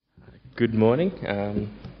Good morning.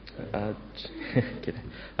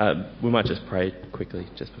 We might just pray quickly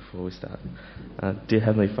just before we start. Dear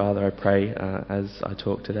Heavenly Father, I pray as I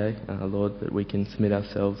talk today, Lord, that we can submit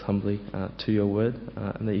ourselves humbly to your word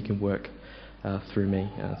and that you can work through me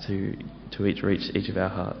to reach each of our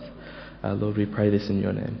hearts. Lord, we pray this in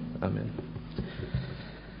your name. Amen.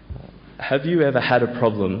 Have you ever had a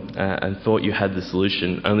problem and thought you had the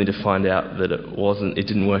solution only to find out that it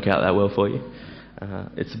didn't work out that well for you?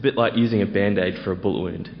 It's a bit like using a band-aid for a bullet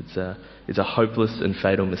wound. It's a hopeless and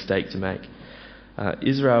fatal mistake to make.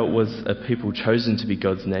 Israel was a people chosen to be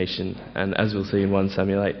God's nation, and as we'll see in 1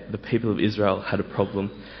 Samuel 8, the people of Israel had a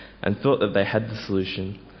problem and thought that they had the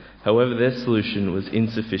solution. However, their solution was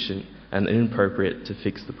insufficient and inappropriate to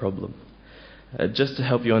fix the problem. Just to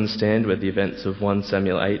help you understand where the events of 1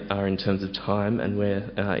 Samuel 8 are in terms of time and where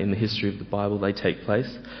in the history of the Bible they take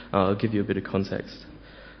place, I'll give you a bit of context.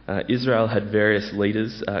 Israel had various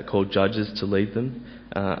leaders called judges to lead them.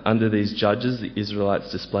 Under these judges, the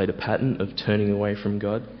Israelites displayed a pattern of turning away from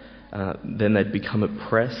God. Then they'd become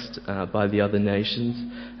oppressed by the other nations,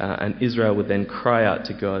 and Israel would then cry out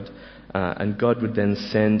to God, and God would then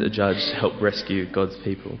send a judge to help rescue God's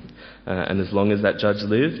people. And as long as that judge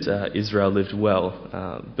lived, Israel lived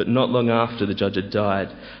well. But not long after the judge had died,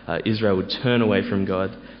 Israel would turn away from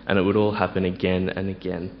God, and it would all happen again and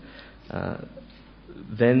again.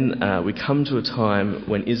 Then we come to a time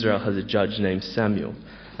when Israel has a judge named Samuel.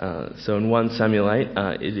 So in 1 Samuel 8,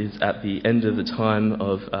 it is at the end of the time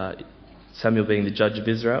of Samuel being the judge of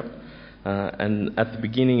Israel. And at the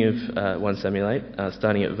beginning of 1 Samuel 8,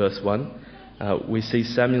 starting at verse 1, we see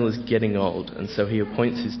Samuel is getting old, and so he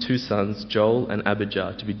appoints his two sons, Joel and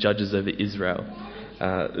Abijah, to be judges over Israel.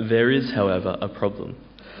 There is, however, a problem.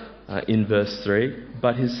 In verse 3,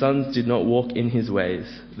 but his sons did not walk in his ways.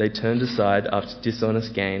 They turned aside after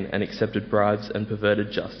dishonest gain and accepted bribes and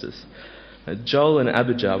perverted justice. Joel and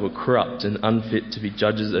Abijah were corrupt and unfit to be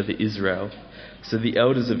judges over Israel. So the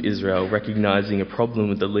elders of Israel, recognizing a problem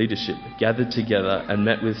with the leadership, gathered together and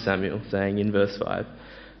met with Samuel, saying in verse 5,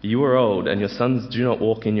 "You are old, and your sons do not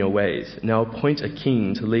walk in your ways. Now appoint a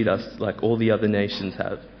king to lead us like all the other nations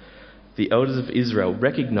have." The elders of Israel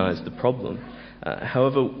recognized the problem,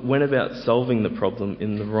 however, went about solving the problem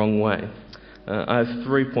in the wrong way. I have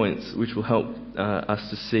 3 points which will help us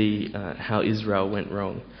to see how Israel went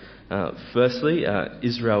wrong. Firstly,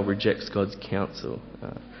 Israel rejects God's counsel.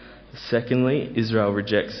 Secondly, Israel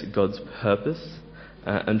rejects God's purpose.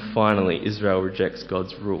 And finally, Israel rejects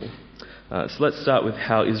God's rule. So let's start with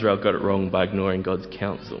how Israel got it wrong by ignoring God's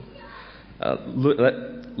counsel.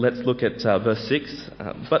 Let's look at verse 6.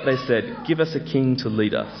 But they said, "Give us a king to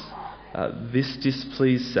lead us." This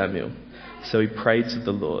displeased Samuel, so he prayed to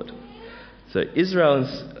the Lord. So Israel,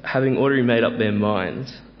 having already made up their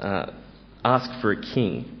minds, asked for a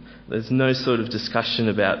king. There's no sort of discussion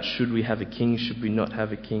about should we have a king, should we not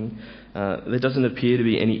have a king. There doesn't appear to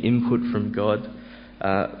be any input from God.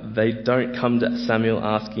 They don't come to Samuel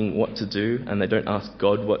asking what to do, and they don't ask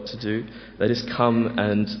God what to do. They just come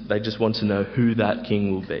and they just want to know who that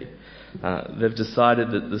king will be. They've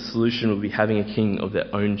decided that the solution will be having a king of their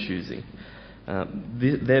own choosing.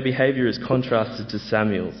 Their behaviour is contrasted to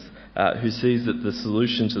Samuel's, who sees that the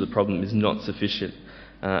solution to the problem is not sufficient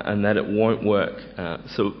and that it won't work.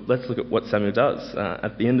 So let's look at what Samuel does.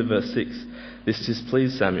 At the end of verse 6, this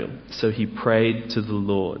displeased Samuel, so he prayed to the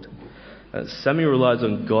Lord. Samuel relies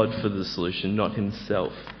on God for the solution, not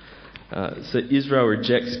himself. So Israel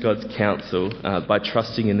rejects God's counsel by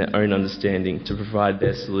trusting in their own understanding to provide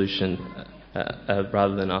their solution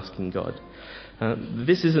rather than asking God.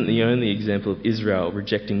 This isn't the only example of Israel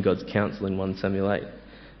rejecting God's counsel in 1 Samuel 8.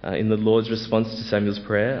 In the Lord's response to Samuel's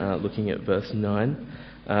prayer, looking at verse 9,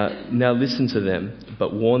 "Now listen to them,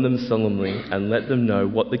 but warn them solemnly and let them know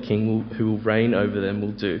what the king who will reign over them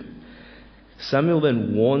will do." Samuel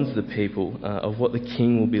then warns the people of what the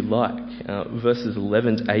king will be like. Verses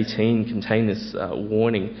 11 to 18 contain this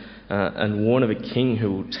warning and warn of a king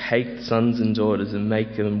who will take sons and daughters and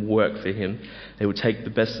make them work for him. He will take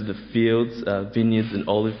the best of the fields, vineyards and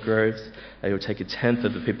olive groves. He will take a tenth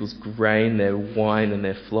of the people's grain, their wine and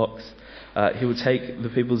their flocks. He will take the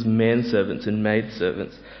people's manservants and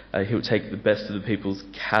maidservants. He will take the best of the people's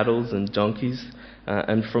cattle and donkeys.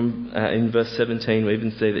 And in verse 17, we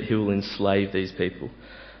even see that he will enslave these people.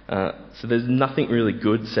 So there's nothing really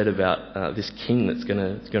good said about this king that's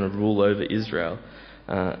going to rule over Israel.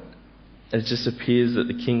 It just appears that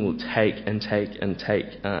the king will take and take and take,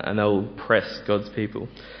 and they will oppress God's people.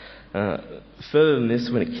 Further than this,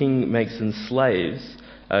 when a king makes them slaves,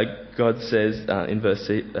 God says in verse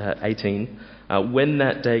 18, "When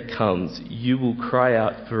that day comes, you will cry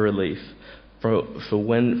out for relief,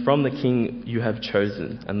 from the king you have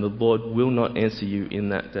chosen, and the Lord will not answer you in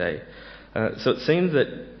that day. So it seems that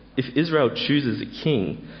if Israel chooses a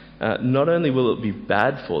king, not only will it be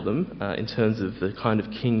bad for them in terms of the kind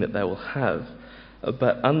of king that they will have,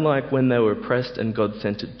 but unlike when they were oppressed and God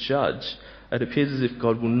sent a judge, it appears as if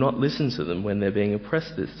God will not listen to them when they're being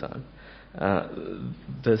oppressed this time.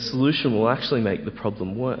 The solution will actually make the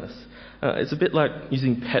problem worse. It's a bit like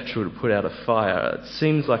using petrol to put out a fire. It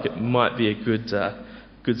seems like it might be a good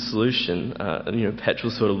solution.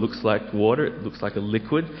 Petrol sort of looks like water. It looks like a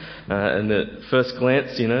liquid. And at first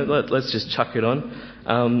glance, let's just chuck it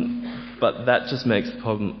on. But that just makes the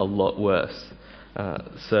problem a lot worse.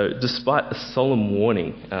 So despite a solemn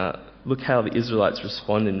warning, look how the Israelites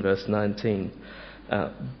respond in verse 19.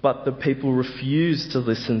 But the people refused to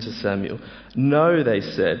listen to Samuel. No, they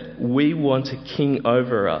said, we want a king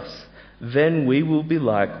over us. Then we will be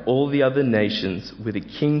like all the other nations, with a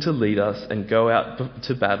king to lead us and go out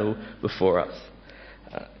to battle before us.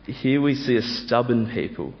 Here we see a stubborn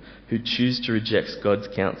people who choose to reject God's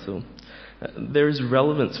counsel. There is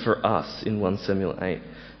relevance for us in 1 Samuel 8.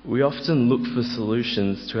 We often look for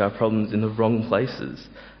solutions to our problems in the wrong places,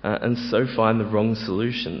 and so find the wrong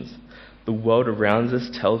solutions. The world around us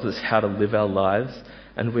tells us how to live our lives,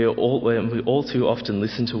 and we all too often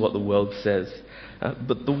listen to what the world says.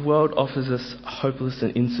 But the world offers us hopeless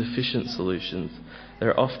and insufficient solutions that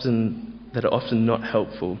are often not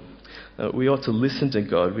helpful. We ought to listen to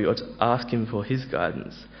God. We ought to ask Him for His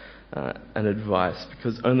guidance and advice,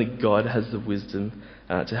 because only God has the wisdom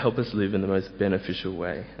to help us live in the most beneficial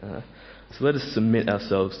way. So let us submit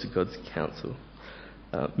ourselves to God's counsel.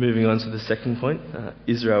 Moving on to the second point,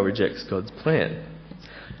 Israel rejects God's plan.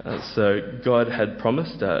 So God had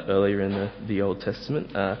promised earlier in the Old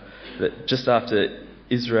Testament that just after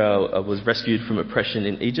Israel was rescued from oppression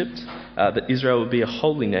in Egypt, that Israel would be a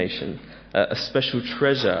holy nation, a special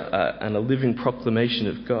treasure, and a living proclamation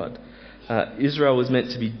of God. Israel was meant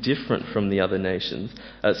to be different from the other nations,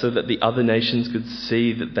 so that the other nations could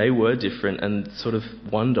see that they were different and sort of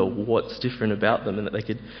wonder what's different about them, and that they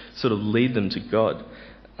could sort of lead them to God.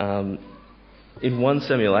 In 1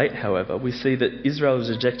 Samuel 8, however, we see that Israel is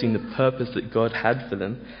rejecting the purpose that God had for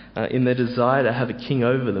them in their desire to have a king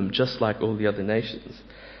over them, just like all the other nations.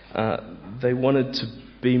 They wanted to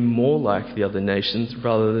be more like the other nations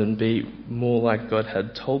rather than be more like God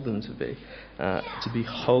had told them to be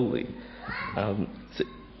holy.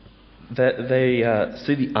 They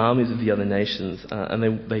see the armies of the other nations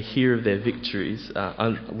and they hear of their victories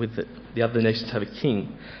with the other nations have a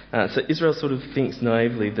king. So Israel sort of thinks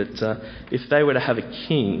naively that if they were to have a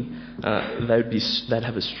king, they'd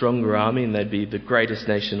have a stronger army and they'd be the greatest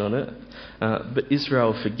nation on earth. But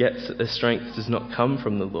Israel forgets that their strength does not come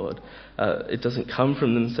from the Lord. It doesn't come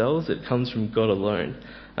from themselves, it comes from God alone,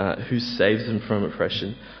 who saves them from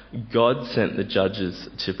oppression. God sent the judges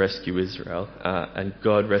to rescue Israel, and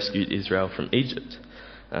God rescued Israel from Egypt.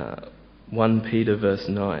 1 Peter verse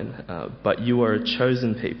 9, but you are a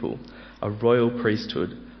chosen people, a royal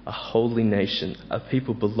priesthood, a holy nation, a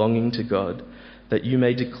people belonging to God, that you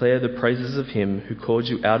may declare the praises of Him who called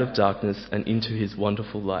you out of darkness and into His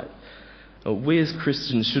wonderful light. We as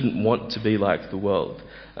Christians shouldn't want to be like the world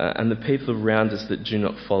and the people around us that do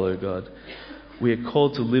not follow God. We are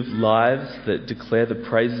called to live lives that declare the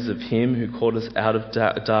praises of Him who called us out of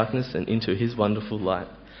darkness and into His wonderful light.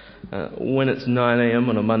 When it's 9 a.m.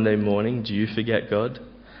 on a Monday morning, do you forget God?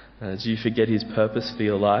 Do you forget His purpose for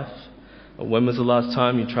your life? When was the last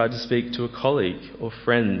time you tried to speak to a colleague or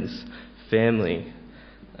friends, family,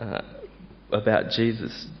 about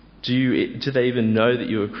Jesus? Do they even know that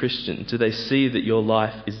you're a Christian? Do they see that your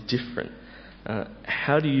life is different?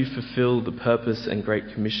 How do you fulfill the purpose and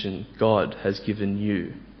great commission God has given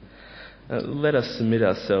you? Let us submit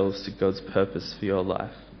ourselves to God's purpose for your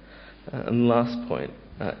life. And last point,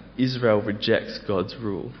 Israel rejects God's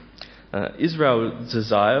rule. Israel's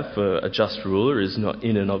desire for a just ruler is not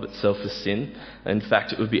in and of itself a sin. In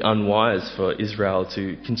fact, it would be unwise for Israel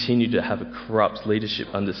to continue to have a corrupt leadership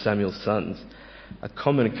under Samuel's sons. A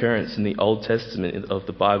common occurrence in the Old Testament of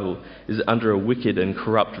the Bible is that under a wicked and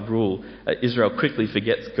corrupt rule, Israel quickly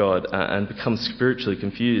forgets God and becomes spiritually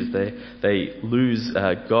confused. They lose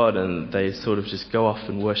God and they sort of just go off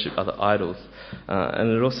and worship other idols.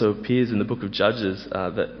 And it also appears in the book of Judges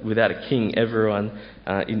that without a king, everyone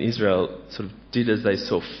in Israel sort of did as they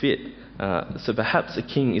saw fit. So perhaps a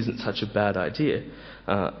king isn't such a bad idea.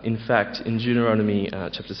 In fact, in Deuteronomy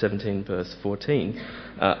chapter 17, verse 14,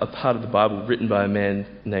 a part of the Bible written by a man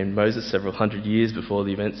named Moses several hundred years before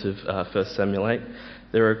the events of 1 Samuel 8,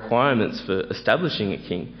 there are requirements for establishing a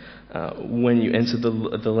king. When you enter the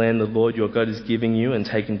land the Lord your God is giving you and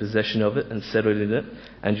taking possession of it and settled in it,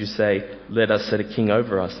 and you say, "Let us set a king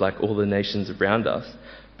over us like all the nations around us,"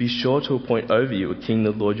 be sure to appoint over you a king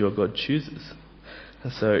the Lord your God chooses.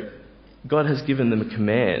 And so God has given them a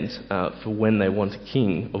command for when they want a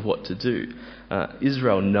king of what to do.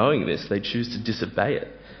 Israel, knowing this, they choose to disobey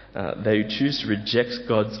it. They choose to reject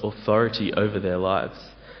God's authority over their lives.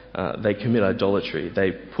 They commit idolatry.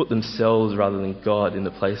 They put themselves rather than God in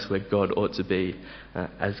the place where God ought to be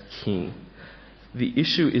as king. The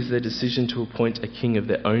issue is their decision to appoint a king of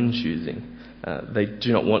their own choosing. They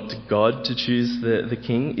do not want God to choose the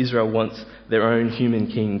king. Israel wants their own human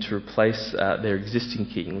king to replace their existing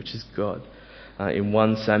king, which is God. In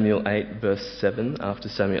 1 Samuel 8, verse 7, after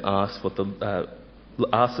Samuel asks of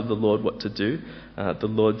the Lord what to do, the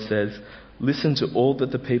Lord says, "Listen to all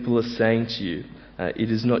that the people are saying to you.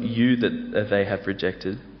 It is not you that they have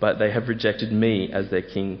rejected, but they have rejected me as their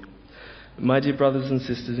king." My dear brothers and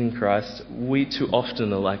sisters in Christ, we too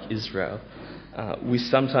often are like Israel. We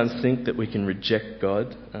sometimes think that we can reject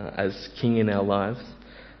God as king in our lives.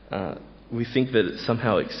 We think that it's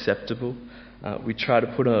somehow acceptable. We try to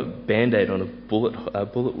put a band-aid on a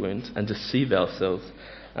bullet wound and deceive ourselves.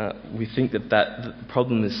 We think that the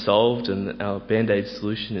problem is solved and that our band-aid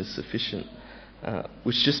solution is sufficient,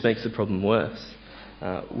 which just makes the problem worse.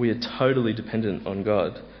 We are totally dependent on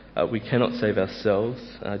God. We cannot save ourselves,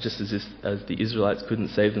 just as the Israelites couldn't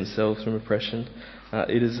save themselves from oppression.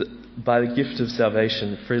 It is by the gift of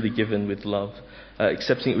salvation, freely given with love.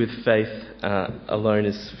 Accepting it with faith alone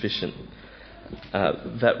is sufficient.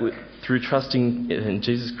 Through trusting in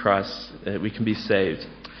Jesus Christ, we can be saved.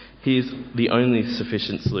 He is the only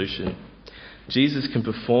sufficient solution. Jesus can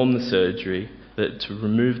perform the surgery to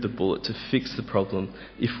remove the bullet, to fix the problem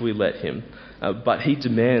if we let him. But he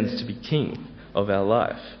demands to be king of our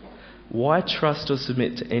life. Why trust or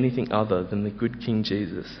submit to anything other than the good King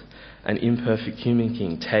Jesus? An imperfect human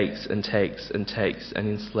king takes and takes and takes and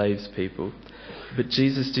enslaves people. But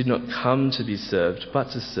Jesus did not come to be served,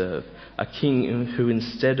 but to serve. A king who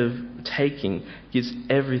instead of taking, gives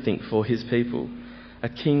everything for his people. A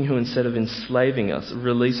king who instead of enslaving us,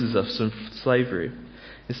 releases us from slavery.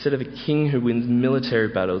 Instead of a king who wins military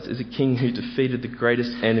battles, is a king who defeated the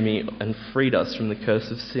greatest enemy and freed us from the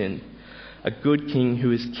curse of sin. A good king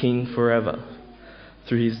who is king forever.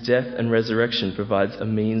 Through his death and resurrection provides a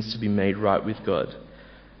means to be made right with God.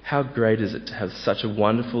 How great is it to have such a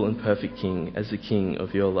wonderful and perfect king as the king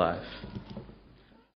of your life.